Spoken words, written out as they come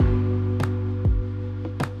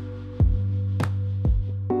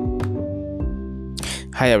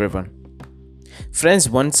Hi everyone. Friends,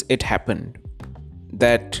 once it happened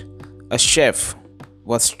that a chef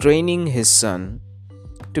was training his son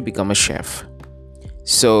to become a chef.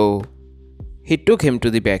 So he took him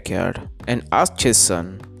to the backyard and asked his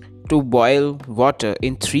son to boil water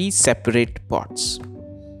in three separate pots.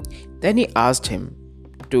 Then he asked him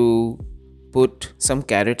to put some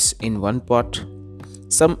carrots in one pot,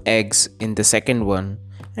 some eggs in the second one,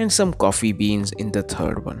 and some coffee beans in the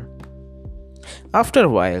third one. After a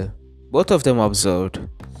while, both of them observed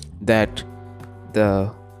that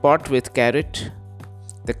the pot with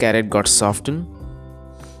the carrot got softened,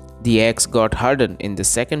 the eggs got hardened in the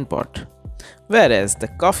second pot, whereas the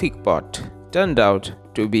coffee pot turned out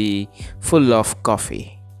to be full of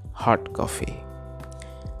coffee, hot coffee.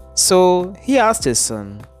 So he asked his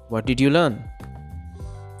son, "What did you learn?"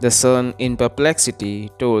 The son, in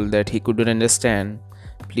perplexity, told that he couldn't understand.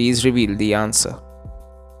 Please reveal the answer.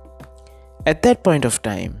 At that point of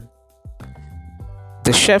time,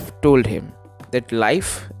 the chef told him that life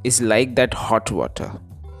is like that hot water.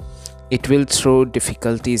 It will throw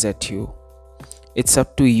difficulties at you. It's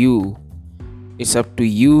up to you. It's up to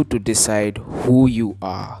you to decide who you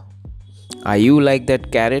are. Are you like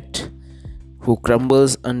that carrot who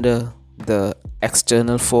crumbles under the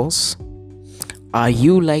external force? Are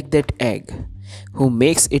you like that egg who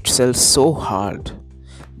makes itself so hard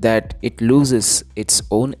that it loses its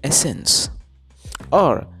own essence?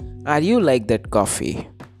 Or are you like that coffee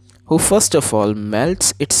who first of all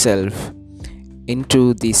melts itself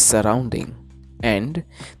into the surrounding and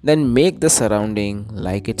then make the surrounding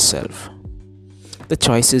like itself? The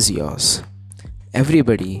choice is yours.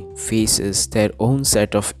 Everybody faces their own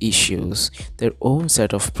set of issues, their own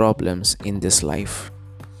set of problems in this life.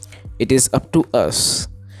 It is up to us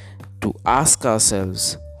to ask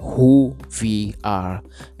ourselves who we are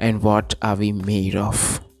and what are we made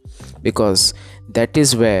of, because that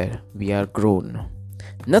is where we are grown.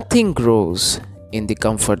 Nothing grows in the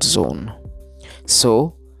comfort zone.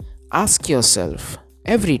 So ask yourself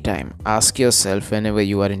every time, ask yourself whenever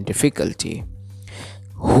you are in difficulty,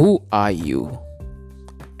 who are you?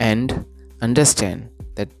 And understand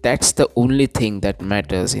that that's the only thing that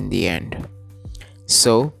matters in the end.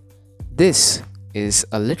 So this is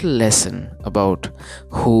a little lesson about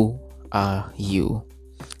who are you.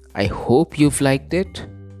 I hope you've liked it.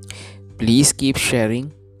 Please keep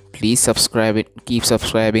sharing. Please keep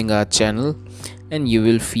subscribing our channel, and you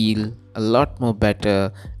will feel a lot more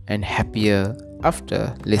better and happier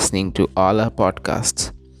after listening to all our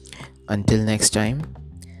podcasts. Until next time,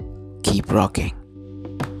 keep rocking.